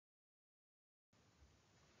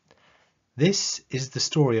This is the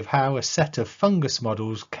story of how a set of fungus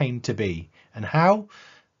models came to be and how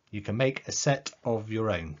you can make a set of your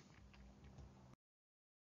own.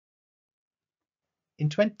 In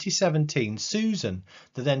 2017, Susan,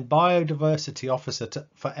 the then biodiversity officer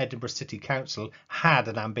for Edinburgh City Council, had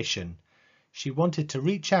an ambition. She wanted to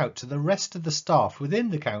reach out to the rest of the staff within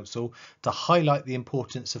the council to highlight the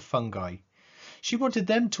importance of fungi. She wanted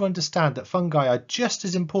them to understand that fungi are just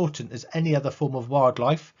as important as any other form of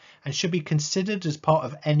wildlife and should be considered as part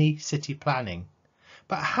of any city planning.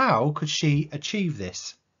 But how could she achieve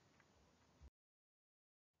this?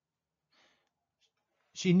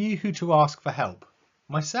 She knew who to ask for help.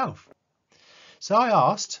 Myself. So I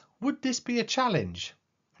asked, would this be a challenge?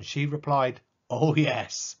 And she replied, oh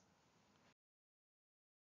yes.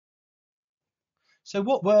 So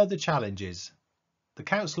what were the challenges? The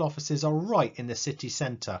council offices are right in the city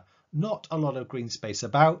centre, not a lot of green space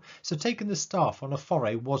about, so taking the staff on a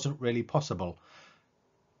foray wasn't really possible.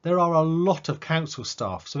 There are a lot of council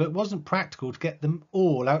staff, so it wasn't practical to get them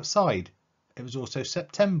all outside. It was also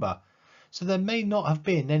September, so there may not have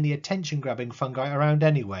been any attention-grabbing fungi around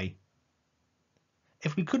anyway.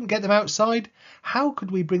 If we couldn't get them outside, how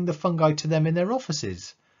could we bring the fungi to them in their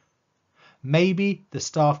offices? Maybe the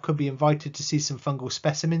staff could be invited to see some fungal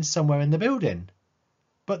specimens somewhere in the building.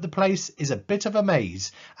 But the place is a bit of a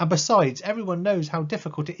maze, and besides, everyone knows how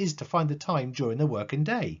difficult it is to find the time during the working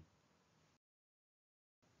day.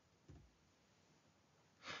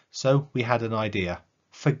 So we had an idea.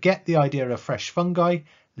 Forget the idea of fresh fungi,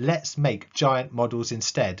 let's make giant models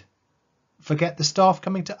instead. Forget the staff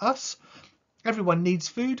coming to us. Everyone needs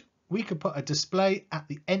food. We could put a display at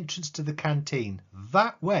the entrance to the canteen.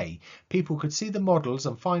 That way, people could see the models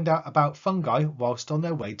and find out about fungi whilst on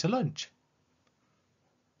their way to lunch.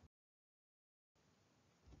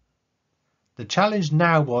 The challenge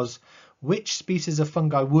now was, which species of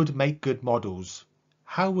fungi would make good models?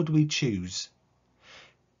 How would we choose?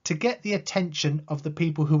 To get the attention of the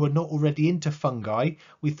people who were not already into fungi,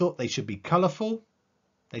 we thought they should be colourful,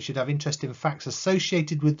 they should have interesting facts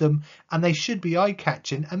associated with them, and they should be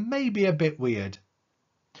eye-catching and maybe a bit weird.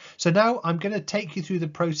 So now I'm going to take you through the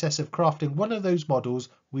process of crafting one of those models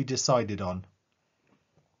we decided on.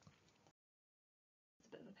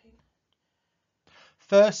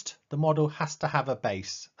 First, the model has to have a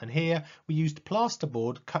base, and here we used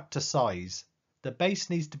plasterboard cut to size. The base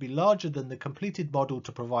needs to be larger than the completed model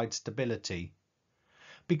to provide stability.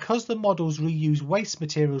 Because the models reuse waste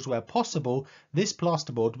materials where possible, this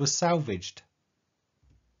plasterboard was salvaged.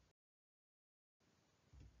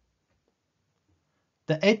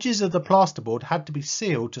 The edges of the plasterboard had to be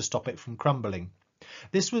sealed to stop it from crumbling.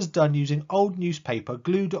 This was done using old newspaper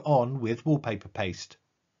glued on with wallpaper paste.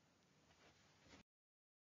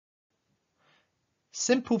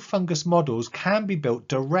 Simple fungus models can be built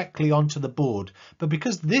directly onto the board, but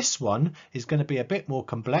because this one is going to be a bit more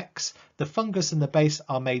complex, the fungus and the base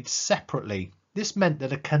are made separately. This meant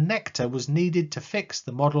that a connector was needed to fix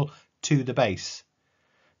the model to the base.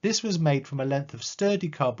 This was made from a length of sturdy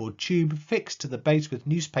cardboard tube fixed to the base with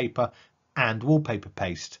newspaper and wallpaper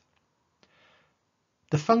paste.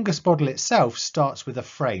 The fungus model itself starts with a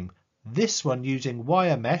frame, this one using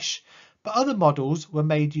wire mesh, but other models were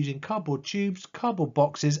made using cardboard tubes, cardboard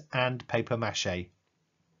boxes and paper mache.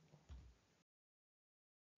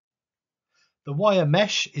 The wire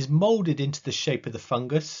mesh is moulded into the shape of the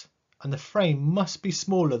fungus, and the frame must be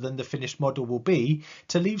smaller than the finished model will be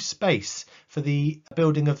to leave space for the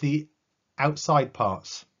building of the outside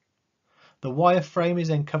parts. The wire frame is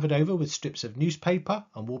then covered over with strips of newspaper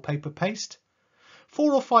and wallpaper paste.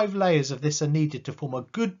 4 or 5 layers of this are needed to form a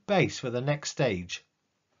good base for the next stage.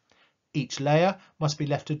 Each layer must be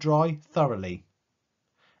left to dry thoroughly.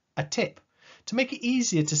 A tip: to make it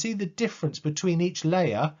easier to see the difference between each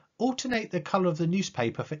layer, alternate the colour of the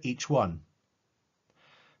newspaper for each one.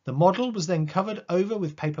 The model was then covered over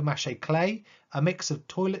with paper mache clay, a mix of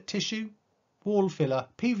toilet tissue, wall filler,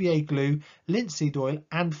 PVA glue, linseed oil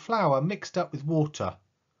and flour mixed up with water.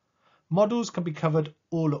 Models can be covered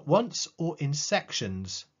all at once or in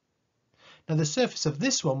sections. Now the surface of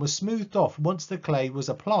this one was smoothed off once the clay was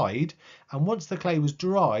applied, and once the clay was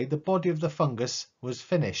dry, the body of the fungus was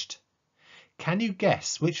finished. Can you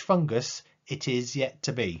guess which fungus it is yet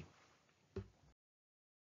to be?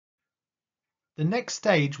 The next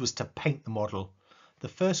stage was to paint the model. The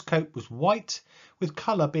first coat was white, with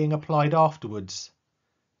colour being applied afterwards.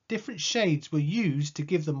 Different shades were used to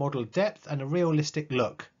give the model depth and a realistic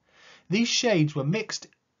look. These shades were mixed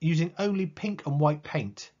using only pink and white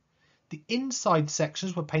paint. The inside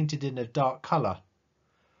sections were painted in a dark colour.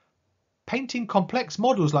 Painting complex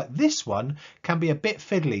models like this one can be a bit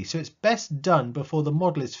fiddly, so it's best done before the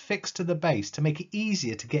model is fixed to the base to make it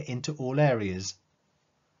easier to get into all areas.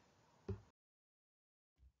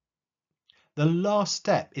 The last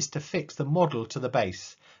step is to fix the model to the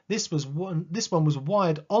base. This one was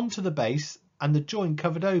wired onto the base and the joint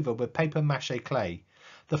covered over with paper mache clay.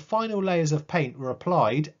 The final layers of paint were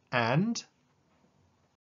applied and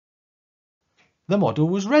the model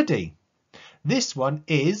was ready. This one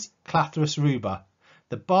is Clathrus ruber,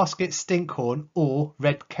 the basket stinkhorn or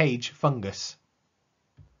red cage fungus.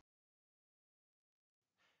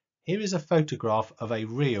 Here is a photograph of a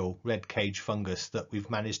real red cage fungus that we've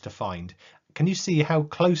managed to find. Can you see how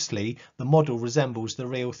closely the model resembles the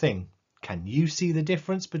real thing? Can you see the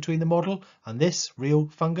difference between the model and this real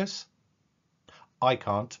fungus? I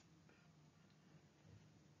can't.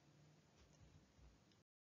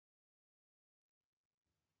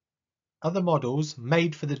 Other models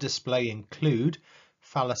made for the display include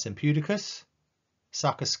Phallus impudicus,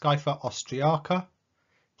 Sarcoscypha austriaca,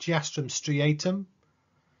 Geastrum striatum,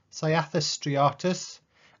 Cyathus striatus,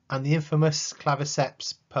 and the infamous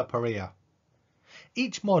Claviceps purpurea.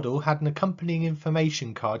 Each model had an accompanying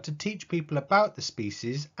information card to teach people about the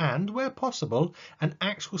species and, where possible, an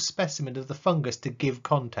actual specimen of the fungus to give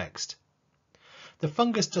context. The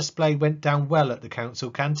fungus display went down well at the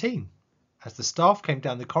council canteen. As the staff came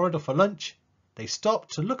down the corridor for lunch, they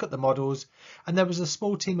stopped to look at the models, and there was a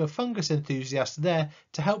small team of fungus enthusiasts there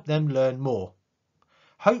to help them learn more.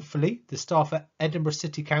 Hopefully, the staff at Edinburgh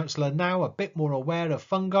City Council are now a bit more aware of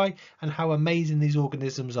fungi and how amazing these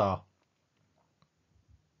organisms are.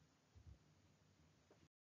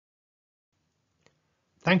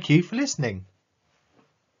 Thank you for listening.